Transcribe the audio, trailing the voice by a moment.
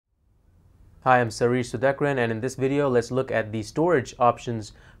Hi, I'm Sarish Sudhakaran, and in this video let's look at the storage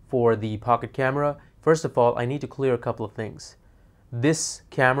options for the pocket camera. First of all, I need to clear a couple of things. This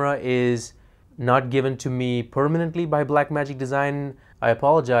camera is not given to me permanently by Blackmagic Design. I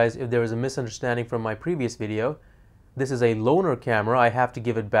apologize if there was a misunderstanding from my previous video. This is a loaner camera. I have to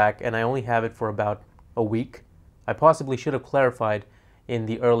give it back and I only have it for about a week. I possibly should have clarified in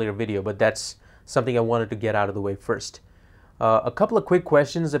the earlier video, but that's something I wanted to get out of the way first. A couple of quick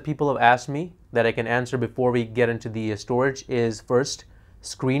questions that people have asked me that I can answer before we get into the storage is first,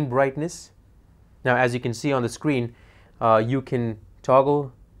 screen brightness. Now, as you can see on the screen, you can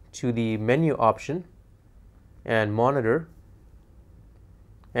toggle to the menu option and monitor.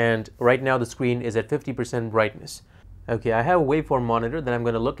 And right now the screen is at 50% brightness. Okay, I have a waveform monitor that I'm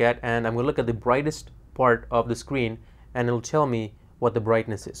going to look at, and I'm going to look at the brightest part of the screen and it'll tell me what the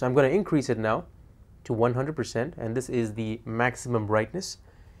brightness is. So I'm going to increase it now to 100%, and this is the maximum brightness.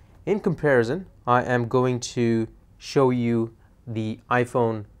 In comparison, I am going to show you the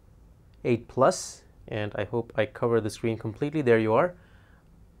iPhone 8 Plus, and I hope I cover the screen completely. There you are.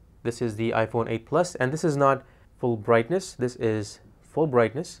 This is the iPhone 8 Plus, and this is not full brightness. This is full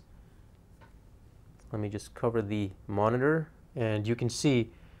brightness. Let me just cover the monitor, and you can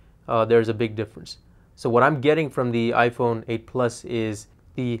see there's a big difference. So what I'm getting from the iPhone 8 Plus is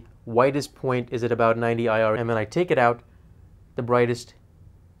the whitest point is at about 90 IR, and when I take it out, the brightest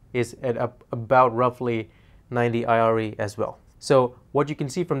is at about roughly 90 IRE as well. So what you can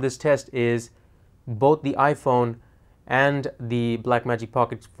see from this test is both the iPhone and the Blackmagic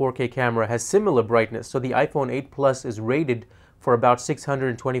Pocket 4K camera has similar brightness. So the iPhone 8 Plus is rated for about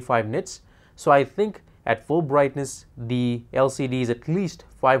 625 nits. So I think at full brightness, the LCD is at least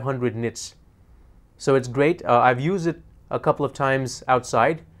 500 nits. So it's great. I've used it a couple of times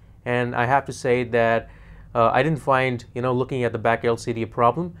outside, and I have to say that I didn't find, looking at the back LCD a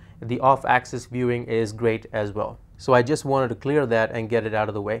problem. The off-axis viewing is great as well. So I just wanted to clear that and get it out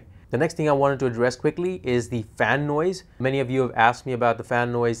of the way. The next thing I wanted to address quickly is the fan noise. Many of you have asked me about the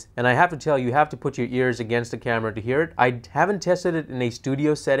fan noise, and I have to tell you, you have to put your ears against the camera to hear it. I haven't tested it in a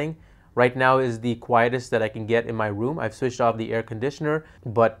studio setting. Right now is the quietest that I can get in my room. I've switched off the air conditioner,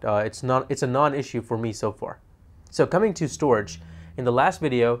 but it's a non-issue for me so far. So coming to storage, in the last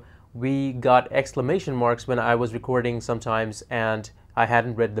video, we got exclamation marks when I was recording sometimes and I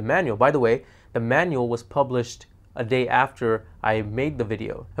hadn't read the manual. By the way, the manual was published a day after I made the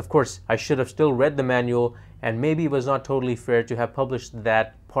video. Of course, I should have still read the manual, and maybe it was not totally fair to have published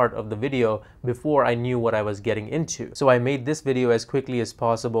that part of the video before I knew what I was getting into. So I made this video as quickly as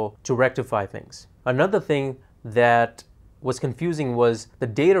possible to rectify things. Another thing that was confusing was the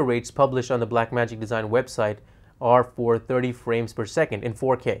data rates published on the Blackmagic Design website are for 30 frames per second in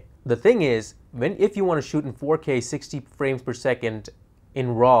 4K. The thing is, if you want to shoot in 4K 60 frames per second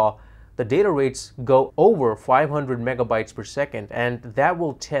in RAW, the data rates go over 500 megabytes per second, and that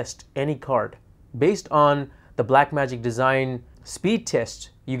will test any card. Based on the Blackmagic Design speed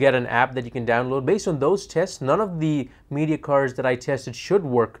test, you get an app that you can download. Based on those tests, none of the media cards that I tested should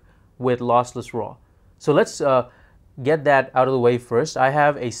work with Lossless RAW. So let's get that out of the way first. I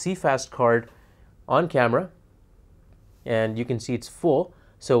have a CFast card on camera, and you can see it's full.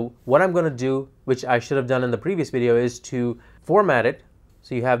 So what I'm going to do, which I should have done in the previous video, is to format it.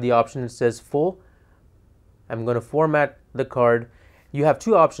 So you have the option that says full. I'm going to format the card. You have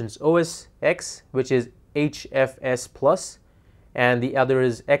two options, OS X, which is HFS Plus, and the other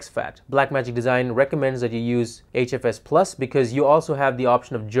is exFAT. Blackmagic Design recommends that you use HFS Plus because you also have the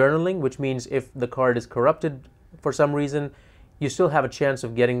option of journaling, which means if the card is corrupted for some reason, you still have a chance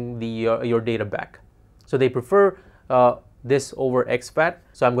of getting your data back. So they prefer this over exFAT.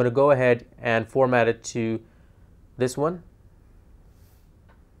 So I'm going to go ahead and format it to this one.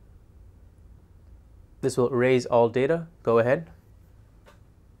 This will erase all data. Go ahead.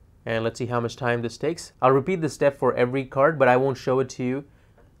 And let's see how much time this takes. I'll repeat this step for every card, but I won't show it to you.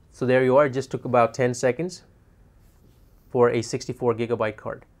 So there you are. It just took about 10 seconds for a 64 gigabyte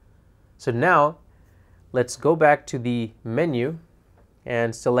card. So now let's go back to the menu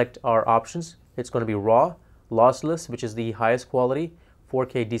and select our options. It's going to be RAW, lossless, which is the highest quality,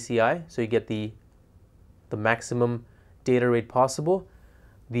 4K DCI, so you get the maximum data rate possible.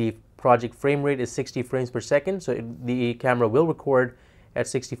 The project frame rate is 60 frames per second, so the camera will record at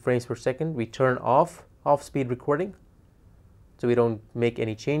 60 frames per second. We turn off speed recording, so we don't make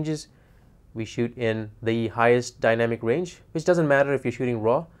any changes. We shoot in the highest dynamic range, which doesn't matter if you're shooting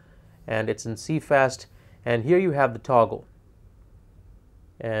RAW, and it's in CFast. And here you have the toggle,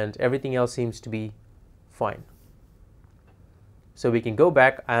 and everything else seems to be fine. So we can go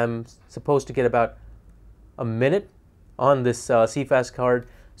back. I'm supposed to get about a minute on this CFast card.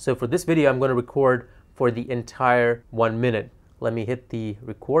 So for this video, I'm going to record for the entire 1 minute. Let me hit the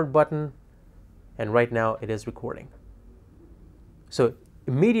record button, and right now it is recording. So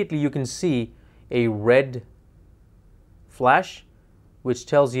immediately you can see a red flash, which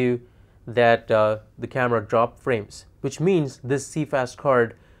tells you that the camera dropped frames, which means this CFast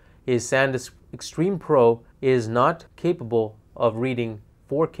card is Sandisk Extreme Pro is not capable of reading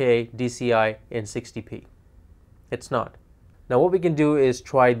 4K DCI in 60p. It's not. Now what we can do is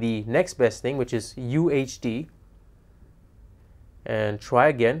try the next best thing, which is UHD, and try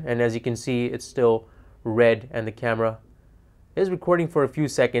again. And as you can see, it's still red and the camera is recording for a few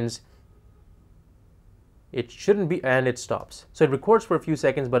seconds. It shouldn't be, and it stops. So it records for a few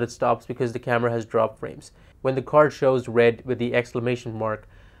seconds, but it stops because the camera has dropped frames. When the card shows red with the exclamation mark,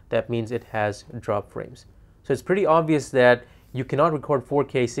 that means it has dropped frames. So it's pretty obvious that you cannot record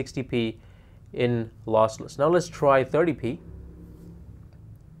 4K 60p in lossless. Now let's try 30p.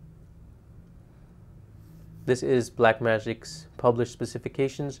 This is Blackmagic's published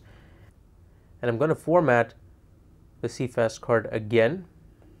specifications, and I'm going to format the CFast card again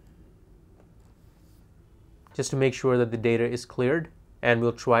just to make sure that the data is cleared, and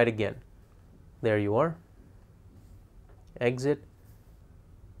we'll try it again. There you are. Exit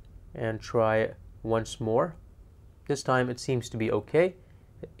and try once more. This time it seems to be okay.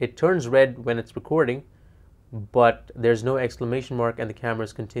 It turns red when it's recording, but there's no exclamation mark and the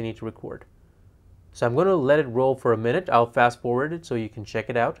cameras continue to record. So I'm going to let it roll for a minute. I'll fast forward it so you can check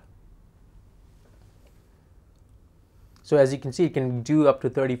it out. So as you can see, it can do up to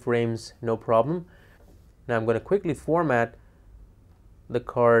 30 frames, no problem. Now I'm going to quickly format the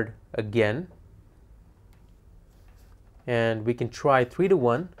card again, and we can try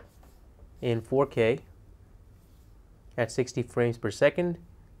 3:1 in 4K at 60 frames per second.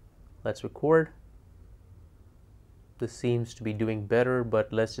 Let's record. This seems to be doing better,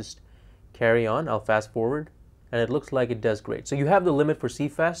 but let's just carry on. I'll fast forward, and it looks like it does great. So you have the limit for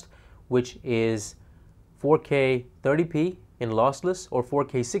CFast, which is 4K 30p in lossless or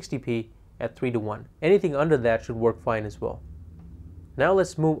 4K 60p at 3:1. Anything under that should work fine as well. Now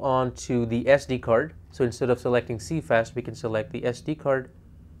let's move on to the SD card. So instead of selecting CFast, we can select the SD card,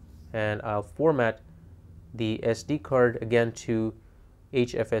 and I'll format the SD card again to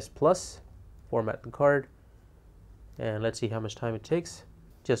HFS plus. Format the card, and let's see how much time it takes.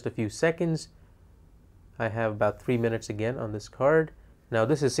 Just a few seconds. I have about 3 minutes again on this card. Now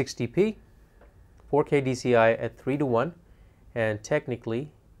this is 60p, 4K DCI at 3:1, and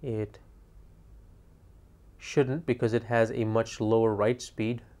technically it shouldn't because it has a much lower write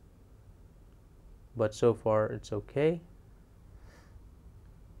speed, but so far it's okay.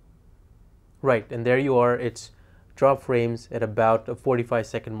 Right, and there you are. It's drop frames at about a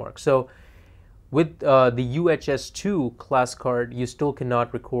 45-second mark. So with the UHS-II class card, you still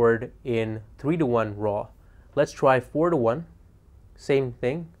cannot record in 3:1 RAW. Let's try 4:1. Same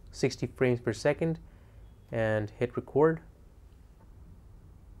thing, 60 frames per second, and hit record.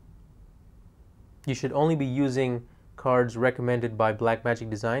 You should only be using cards recommended by Blackmagic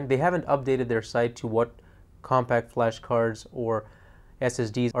Design. They haven't updated their site to what compact flash cards or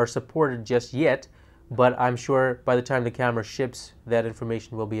SSDs are supported just yet, but I'm sure by the time the camera ships, that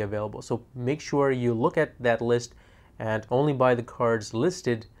information will be available. So make sure you look at that list and only buy the cards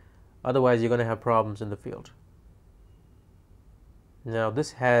listed, otherwise you're going to have problems in the field. Now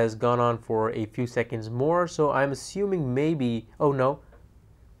this has gone on for a few seconds more, so I'm assuming maybe, oh no.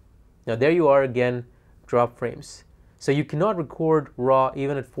 Now there you are again, drop frames. So you cannot record RAW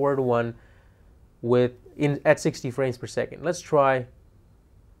even at 4:1 at 60 frames per second. Let's try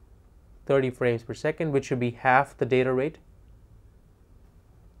 30 frames per second, which should be half the data rate.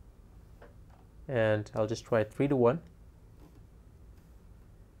 And I'll just try 3:1.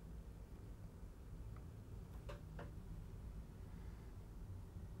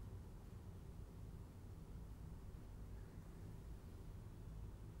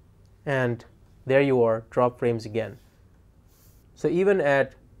 And there you are, drop frames again. So even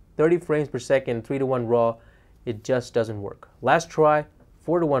at 30 frames per second, 3:1 RAW, it just doesn't work. Last try,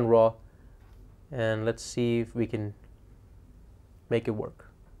 4:1 RAW, and let's see if we can make it work.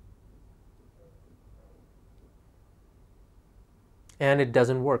 And it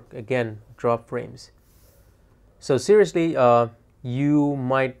doesn't work. Again, drop frames. So seriously, you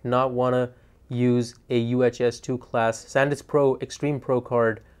might not want to use a UHS-II class Sandisk Pro Extreme Pro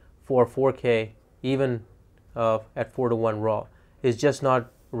card for 4K, even at 4:1 RAW. It's just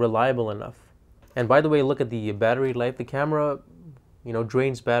not reliable enough. And by the way, look at the battery life. The camera,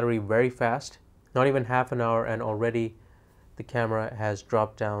 drains battery very fast. Not even half an hour, and already the camera has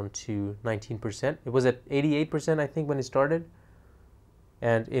dropped down to 19%. It was at 88%, I think, when it started.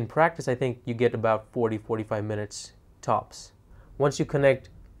 And in practice, I think you get about 40-45 minutes tops. Once you connect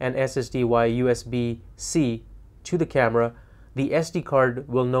an SSD via USB-C to the camera, the SD card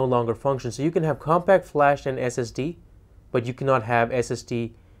will no longer function. So you can have compact flash and SSD, but you cannot have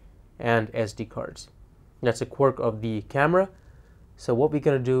SSD and SD cards. That's a quirk of the camera. So what we're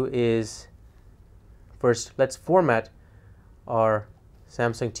going to do is, first, let's format our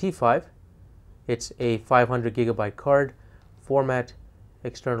Samsung T5. It's a 500 gigabyte card. Format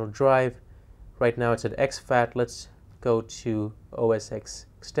external drive. Right now it's at exFAT. Let's go to OS X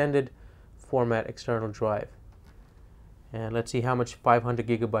extended, format external drive. And let's see how much 500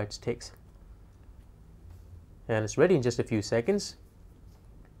 gigabytes takes. And it's ready in just a few seconds.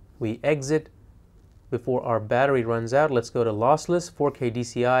 We exit before our battery runs out. Let's go to lossless 4K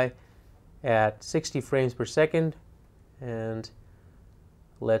DCI at 60 frames per second, and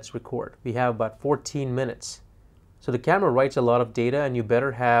let's record. We have about 14 minutes. So the camera writes a lot of data, and you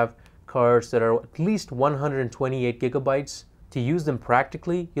better have cards that are at least 128 gigabytes to use them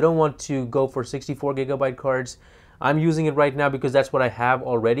practically. You don't want to go for 64 gigabyte cards. I'm using it right now because that's what I have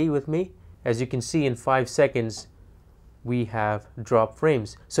already with me. As you can see, in 5 seconds we have dropped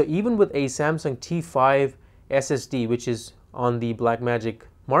frames. So even with a Samsung T5 SSD, which is on the Blackmagic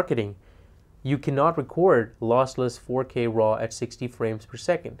marketing, you cannot record lossless 4K RAW at 60 frames per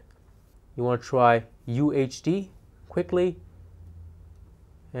second. You want to try UHD quickly,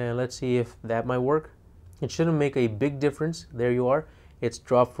 and let's see if that might work. It shouldn't make a big difference. There you are. It's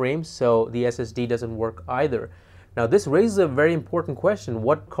dropped frames, so the SSD doesn't work either. Now this raises a very important question.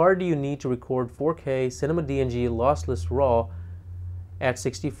 What card do you need to record 4K Cinema DNG lossless RAW at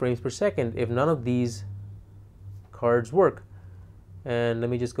 60 frames per second if none of these cards work? And let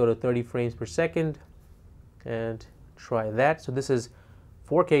me just go to 30 frames per second and try that. So this is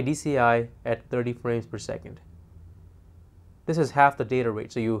 4K DCI at 30 frames per second. This is half the data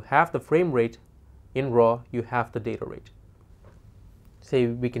rate. So you half the frame rate in RAW, you half the data rate. Say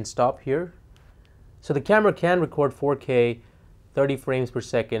we can stop here. So the camera can record 4K 30 frames per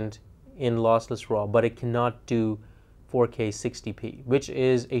second in lossless RAW, but it cannot do 4K 60p, which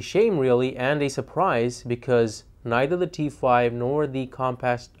is a shame really, and a surprise, because neither the T5 nor the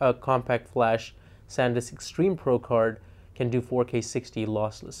compact flash Sandisk Extreme Pro card can do 4K 60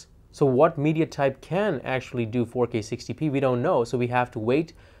 lossless. So what media type can actually do 4K 60p? We don't know, so we have to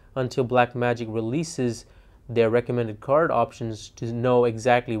wait until Blackmagic releases their recommended card options to know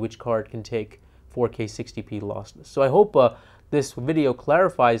exactly which card can take 4K 60p lossless. So I hope this video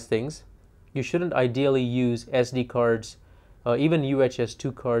clarifies things. You shouldn't ideally use SD cards, even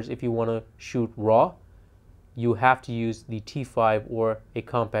UHS-II cards, if you want to shoot RAW. You have to use the T5 or a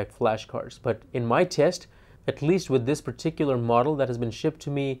compact flash cards. But in my test, at least with this particular model that has been shipped to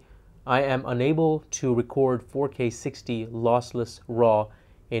me, I am unable to record 4K 60 lossless RAW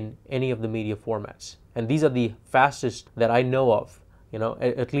in any of the media formats. And these are the fastest that I know of. You know,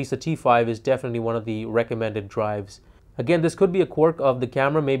 at least the T5 is definitely one of the recommended drives. Again, this could be a quirk of the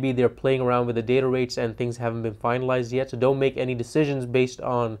camera. Maybe they're playing around with the data rates and things haven't been finalized yet. So don't make any decisions based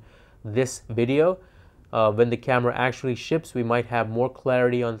on this video. When the camera actually ships, we might have more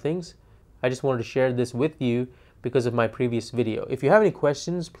clarity on things. I just wanted to share this with you because of my previous video. If you have any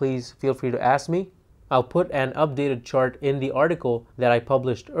questions, please feel free to ask me. I'll put an updated chart in the article that I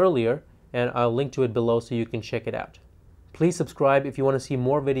published earlier, and I'll link to it below so you can check it out. Please subscribe if you want to see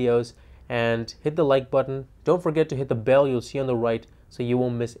more videos, and hit the like button. Don't forget to hit the bell you'll see on the right so you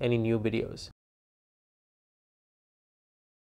won't miss any new videos.